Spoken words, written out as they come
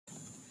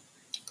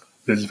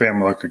This is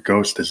Family Electric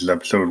Ghost. This is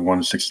episode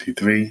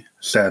 163,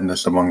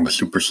 Sadness Among the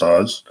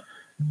Superstars.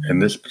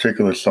 And this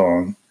particular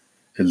song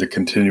is a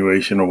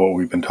continuation of what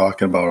we've been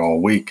talking about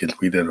all week. Is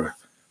we did a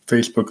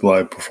Facebook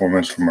Live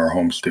performance from our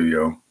home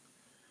studio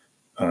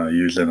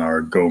using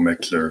our Go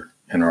Mixer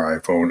and our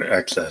iPhone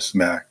XS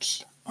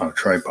Max on a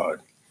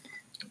tripod.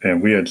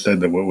 And we had said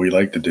that what we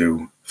like to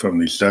do from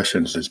these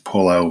sessions is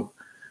pull out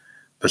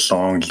the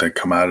songs that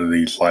come out of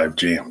these live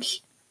jams.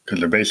 Because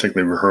they're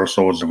basically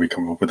rehearsals and we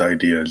come up with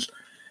ideas.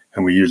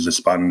 And we use the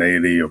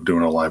spontaneity of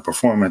doing a live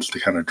performance to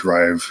kind of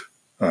drive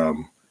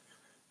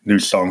new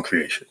song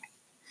creation.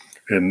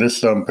 And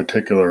this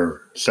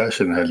particular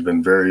session has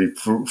been very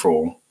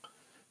fruitful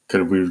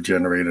because we've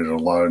generated a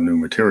lot of new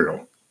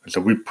material. And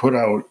so we put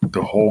out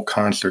the whole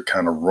concert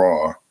kind of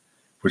raw,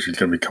 which is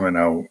going to be coming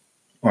out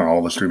on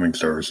all the streaming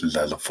services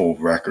as a full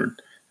record.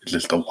 It's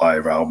just a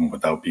live album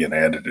without being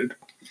edited.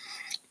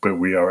 But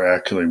we are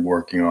actually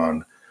working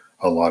on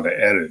a lot of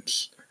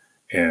edits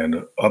and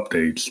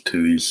updates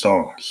to these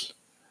songs.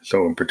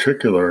 So in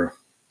particular,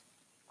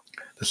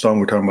 the song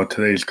we're talking about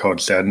today is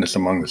called Sadness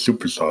Among the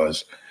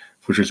Superstars,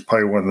 which is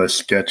probably one of the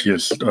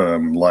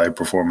sketchiest live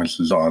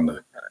performances on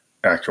the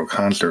actual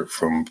concert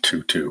from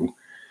 2-2,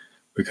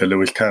 because it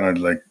was kind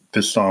of like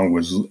this song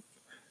was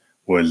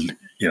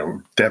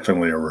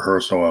definitely a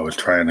rehearsal. I was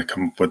trying to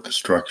come up with the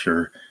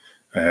structure.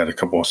 I had a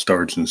couple of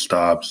starts and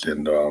stops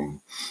and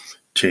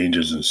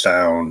changes in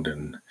sound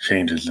and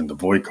changes in the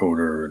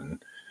vocoder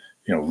and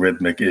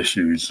rhythmic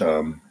issues.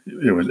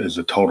 It's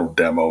a total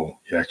demo.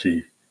 You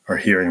actually are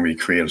hearing me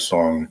create a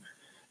song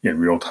in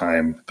real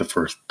time, the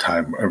first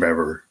time I've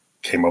ever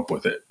came up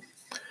with it.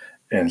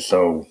 And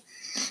so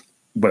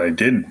what I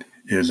did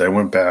is I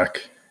went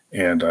back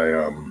and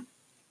I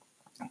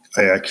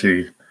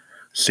actually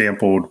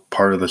sampled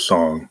part of the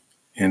song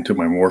into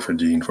my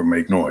Morphagene from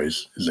Make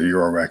Noise, is a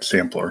Eurorack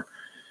sampler,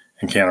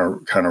 and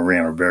kind of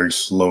ran a very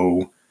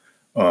slow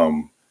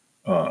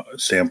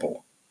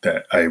sample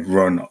that I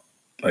run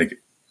like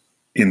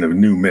in the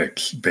new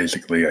mix.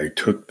 Basically, I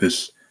took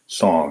this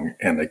song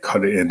and I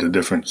cut it into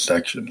different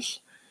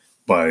sections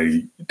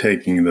by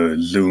taking the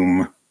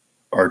Zoom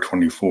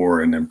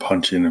R24 and then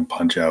punch in and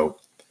punch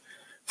out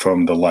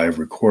from the live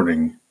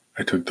recording.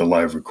 I took the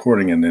live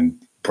recording and then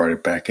brought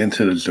it back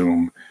into the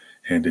Zoom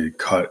and did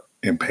cut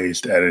and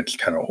paste edits,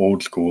 kind of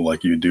old school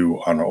like you do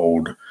on an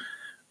old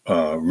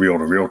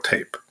reel-to-reel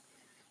tape.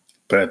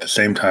 But at the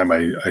same time,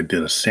 I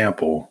did a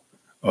sample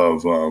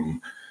of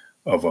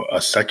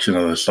a section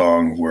of the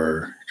song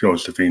where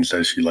Josephine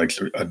says she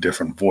likes a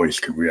different voice,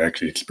 because we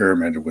actually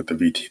experimented with the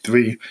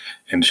VT3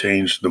 and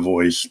changed the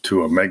voice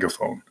to a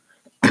megaphone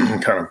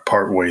kind of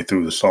part way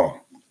through the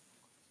song.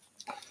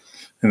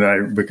 And I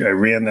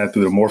ran that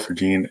through the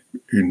Morphagene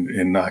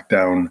and knocked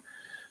down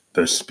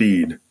the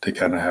speed to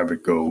kind of have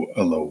it go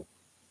a little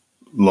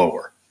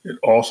lower.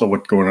 Also,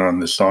 what's going on in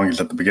this song is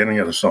at the beginning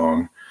of the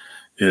song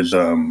is,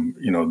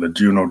 the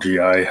Juno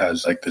GI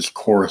has like this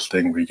chorus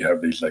thing where you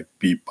have these like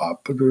beep,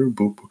 bop, boop,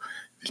 boop.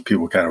 These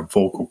people kind of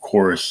vocal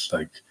chorus,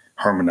 like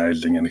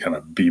harmonizing and kind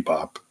of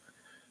bebop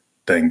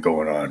thing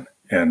going on.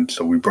 And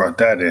so we brought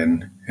that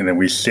in and then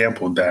we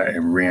sampled that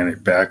and ran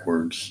it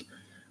backwards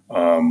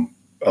a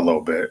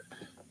little bit.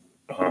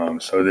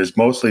 So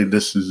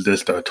this is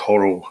just a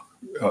total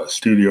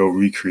studio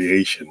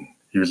recreation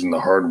using the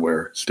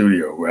hardware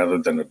studio rather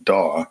than a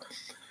DAW.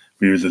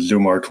 We use the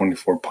Zoom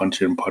R24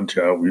 punch in, punch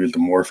out. We use the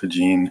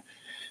Morphagene.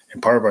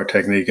 And part of our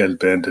technique has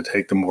been to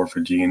take the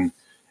Morphagene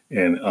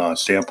and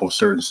sample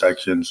certain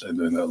sections and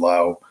then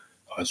allow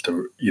us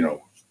to,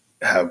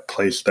 have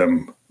placed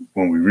them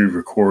when we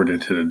re-record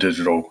into the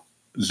digital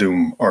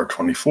Zoom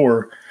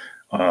R24,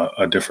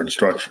 a different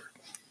structure.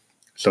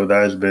 So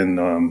that has been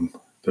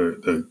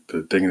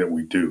the thing that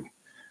we do.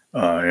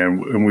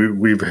 And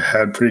we've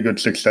had pretty good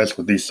success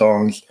with these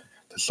songs.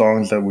 The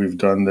songs that we've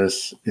done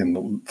this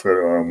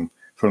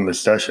from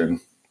this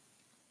session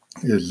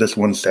is this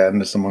one,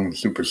 Sadness Among the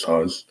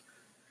Superstars,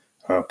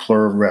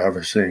 Plur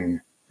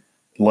Ravishing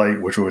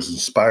Light, which was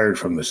inspired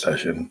from the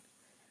session,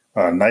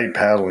 Night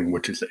Paddling,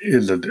 which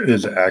is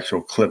an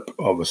actual clip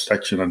of a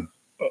section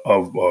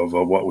of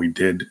what we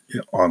did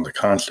on the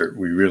concert.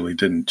 We really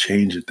didn't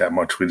change it that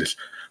much. We just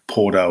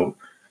pulled out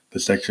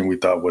the section we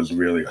thought was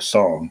really a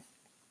song.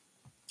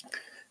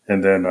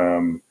 And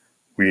then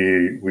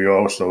we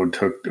also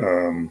took,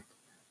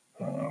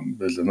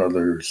 there's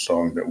another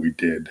song that we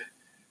did,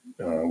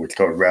 which is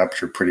called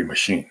Rapture Pretty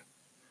Machine.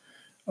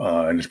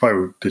 And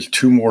there's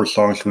two more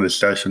songs for this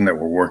session that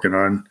we're working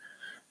on,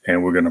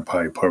 and we're going to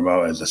probably put them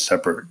out as a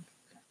separate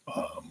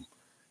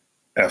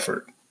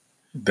effort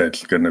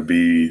that's going to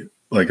be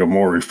like a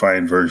more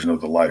refined version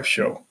of the live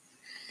show.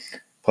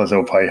 Plus,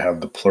 I'll probably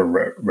have the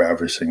Plur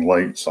Ravishing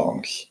Light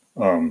songs.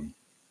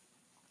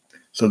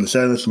 So the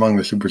Sadness Among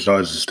the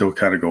Superstars is still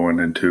kind of going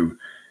into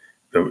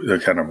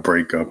the kind of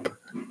breakup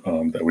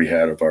that we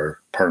had of our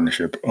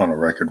partnership on a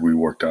record we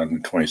worked on in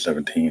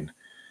 2017.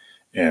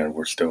 And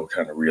we're still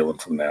kind of reeling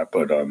from that.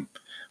 But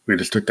we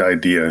just took the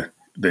idea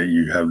that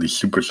you have these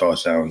superstar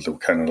sounds of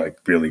kind of like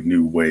really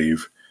new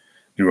wave,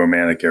 new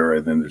romantic era,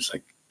 and then there's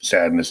like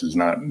sadness is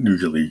not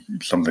usually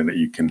something that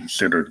you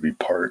consider to be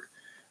part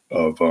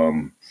of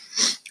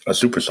a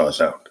superstar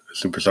sound. A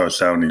superstar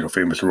sound,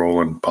 famous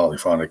Roland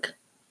polyphonic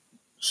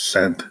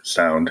synth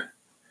sound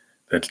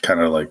that's kind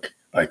of like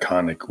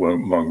iconic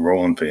among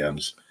Roland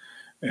fans.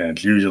 And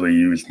it's usually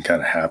used in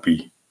kind of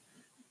happy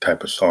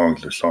type of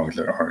songs or songs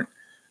that aren't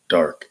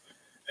dark.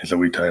 And so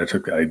we kind of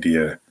took the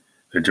idea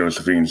that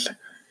Josephine's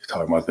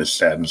talking about this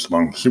sadness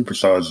among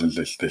superstars and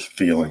this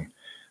feeling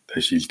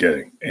that she's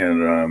getting.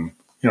 And,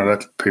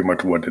 that's pretty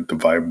much what the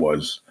vibe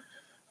was.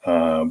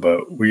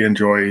 But we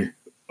enjoy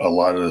a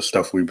lot of the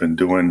stuff we've been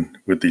doing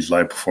with these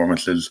live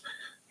performances.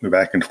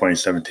 Back in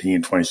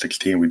 2017,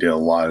 2016, we did a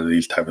lot of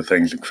these type of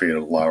things and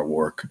created a lot of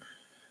work.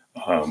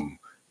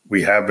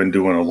 We have been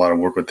doing a lot of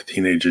work with the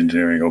Teenage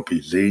Engineering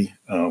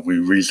OPZ. We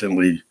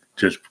recently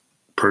just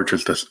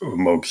purchased a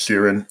Moog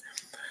Sirin.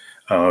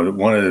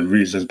 One of the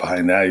reasons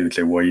behind that, you would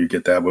say, well, you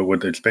get that,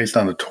 but it's based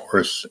on the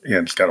Taurus,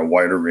 and it's got a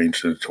wider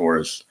range than the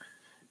Taurus.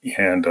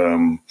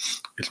 And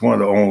it's one of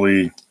the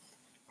only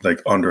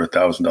under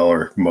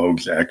 $1,000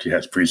 Moogs that actually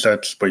has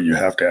presets, but you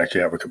have to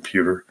actually have a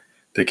computer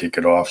to kick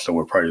it off. So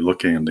we're probably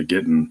looking into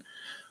getting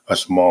a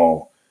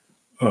small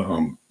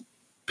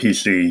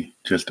PC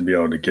just to be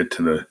able to get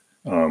to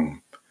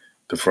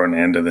the front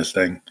end of this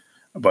thing.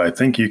 But I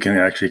think you can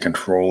actually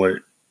control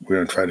it. We're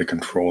going to try to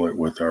control it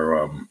with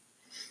our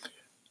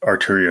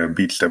Arturia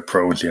BeatStep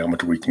Pro and see how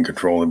much we can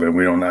control it. But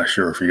we're not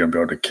sure if you're going to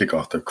be able to kick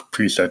off the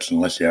presets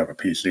unless you have a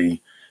PC.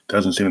 It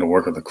doesn't seem to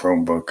work with the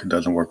Chromebook. It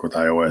doesn't work with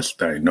iOS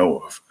that I know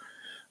of.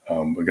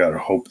 We got to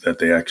hope that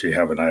they actually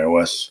have an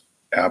iOS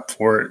app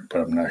for it, but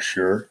I'm not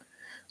sure.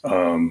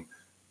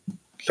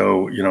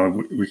 So,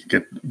 we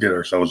can get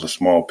ourselves a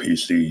small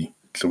PC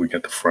so we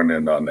get the front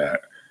end on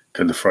that.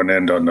 Because the front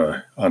end on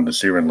the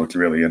Sirin looks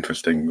really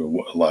interesting.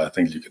 A lot of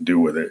things you can do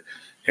with it,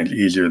 and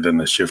easier than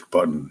the shift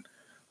button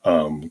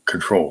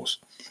controls.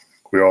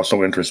 We're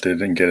also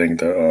interested in getting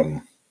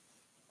the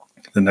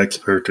next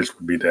purchase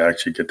would be to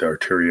actually get the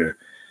Arturia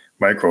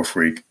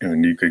Microfreak,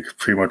 and you could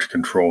pretty much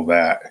control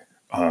that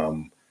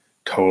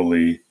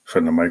totally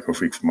from the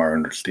Microfreak, from our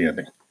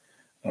understanding.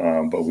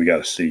 But we got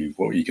to see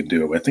what you can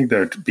do. I think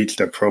that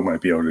BeatStep Pro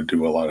might be able to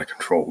do a lot of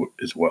control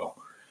as well.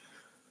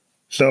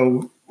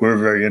 So we're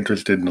very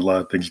interested in a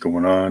lot of things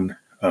going on.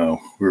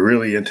 We're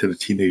really into the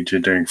Teenage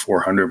Engineering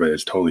 400, but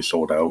it's totally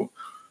sold out.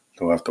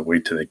 So we'll have to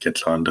wait till it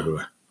gets onto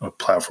a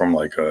platform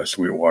like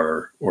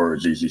Sweetwater or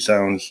ZZ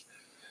Sounds.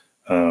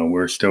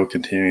 We're still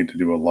continuing to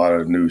do a lot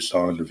of new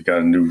songs. We've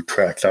got new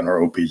tracks on our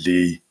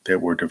OPZ that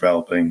we're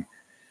developing.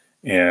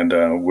 And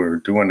we're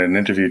doing an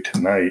interview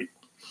tonight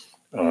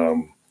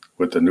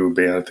with a new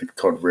band, I think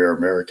called Rare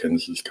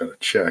Americans. Just got to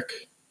check.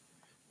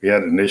 We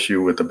had an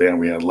issue with the band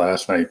we had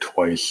last night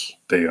twice.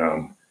 They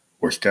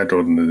were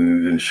scheduled and they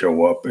didn't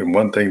show up. And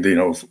one thing,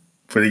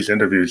 for these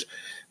interviews,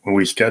 when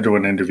we schedule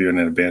an interview and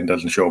then a band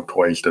doesn't show up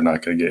twice, they're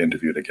not going to get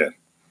interviewed again.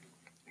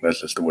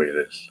 That's just the way it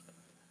is.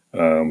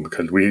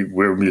 Because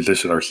we're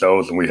musicians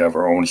ourselves and we have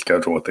our own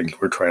schedule of things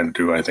we're trying to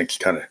do. I think it's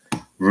kind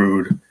of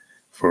rude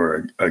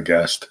for a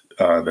guest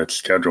that's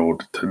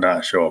scheduled to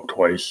not show up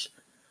twice.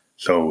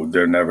 So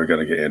they're never going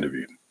to get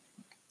interviewed.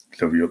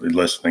 So if you're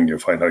listening, you'll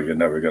find out you're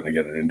never going to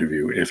get an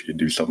interview if you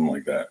do something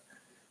like that.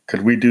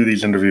 Because we do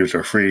these interviews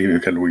are free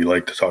because we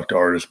like to talk to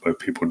artists, but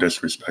people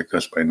disrespect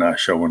us by not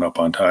showing up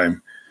on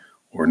time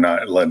or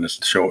not letting us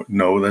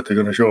know that they're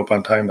going to show up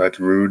on time. That's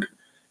rude,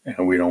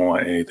 and we don't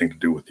want anything to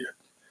do with you.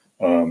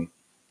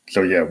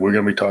 So yeah, we're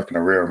going to be talking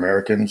to Rare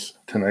Americans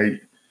tonight.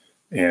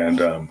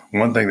 And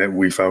one thing that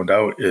we found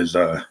out is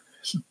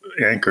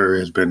Anchor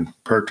has been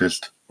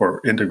purchased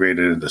or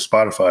integrated into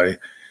Spotify.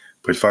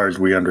 But as far as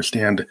we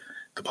understand,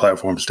 the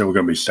platform is still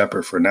going to be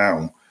separate for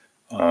now.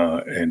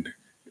 And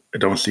I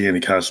don't see any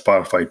kind of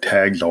Spotify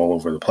tags all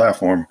over the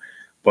platform.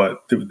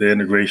 But the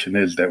integration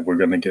is that we're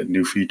going to get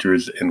new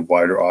features and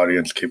wider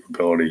audience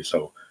capability.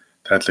 So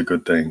that's a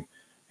good thing.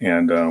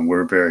 And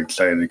we're very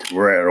excited because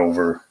we're at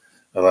over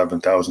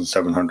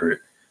 11,700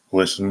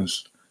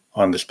 listens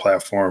on this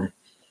platform.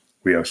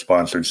 We have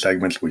sponsored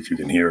segments, which you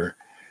can hear.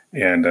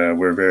 And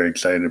we're very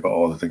excited about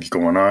all the things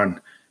going on.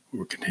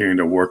 We're continuing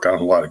to work on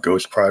a lot of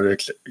ghost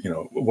projects.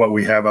 What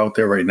we have out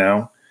there right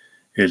now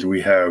is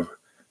we have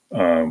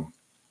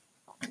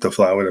The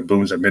Flower That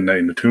Blooms at Midnight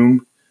in the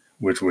Tomb,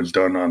 which was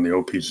done on the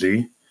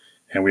OPZ.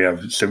 And we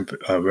have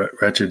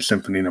Wretched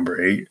Symphony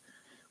number 8,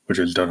 which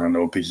is done on the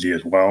OPZ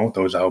as well.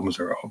 Those albums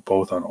are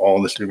both on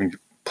all the streaming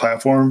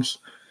platforms.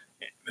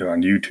 They're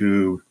on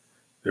YouTube.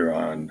 They're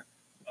on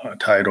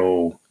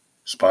Tidal,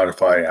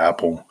 Spotify,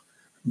 Apple,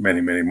 many,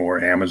 many more,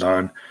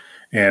 Amazon.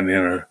 And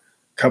in a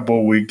couple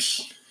of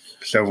weeks,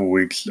 several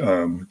weeks, there's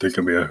going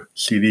to be a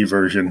CD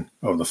version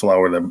of The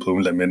Flower That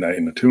Blooms at Midnight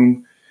in the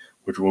Tomb,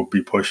 which we'll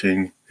be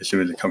pushing as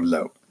soon as it comes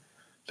out.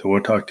 So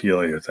we'll talk to you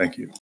later. Thank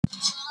you.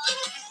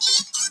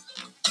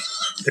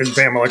 This is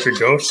Bam Electric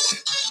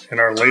Ghost and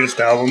our latest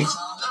album,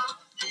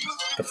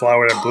 The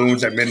Flower That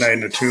Blooms at Midnight in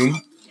the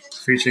Tomb,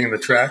 featuring the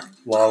track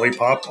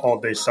Lollipop All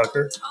Day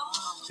Sucker,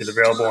 is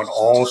available on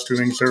all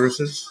streaming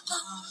services,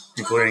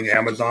 including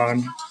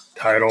Amazon,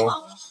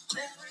 Tidal,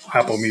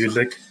 Apple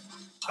Music,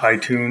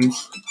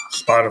 iTunes,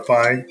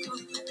 Spotify,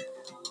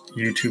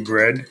 YouTube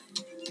Red,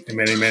 and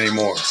many, many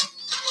more.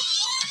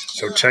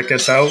 So check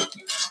us out.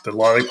 The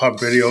Lollipop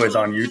video is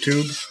on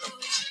YouTube.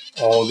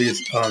 All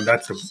these,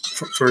 that's the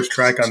first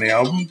track on the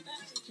album.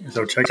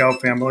 So check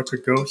out Phantom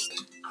Electric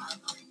Ghost.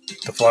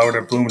 The Flower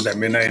That Blooms at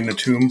Midnight in the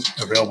Tomb,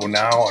 available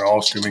now on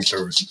all streaming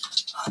services.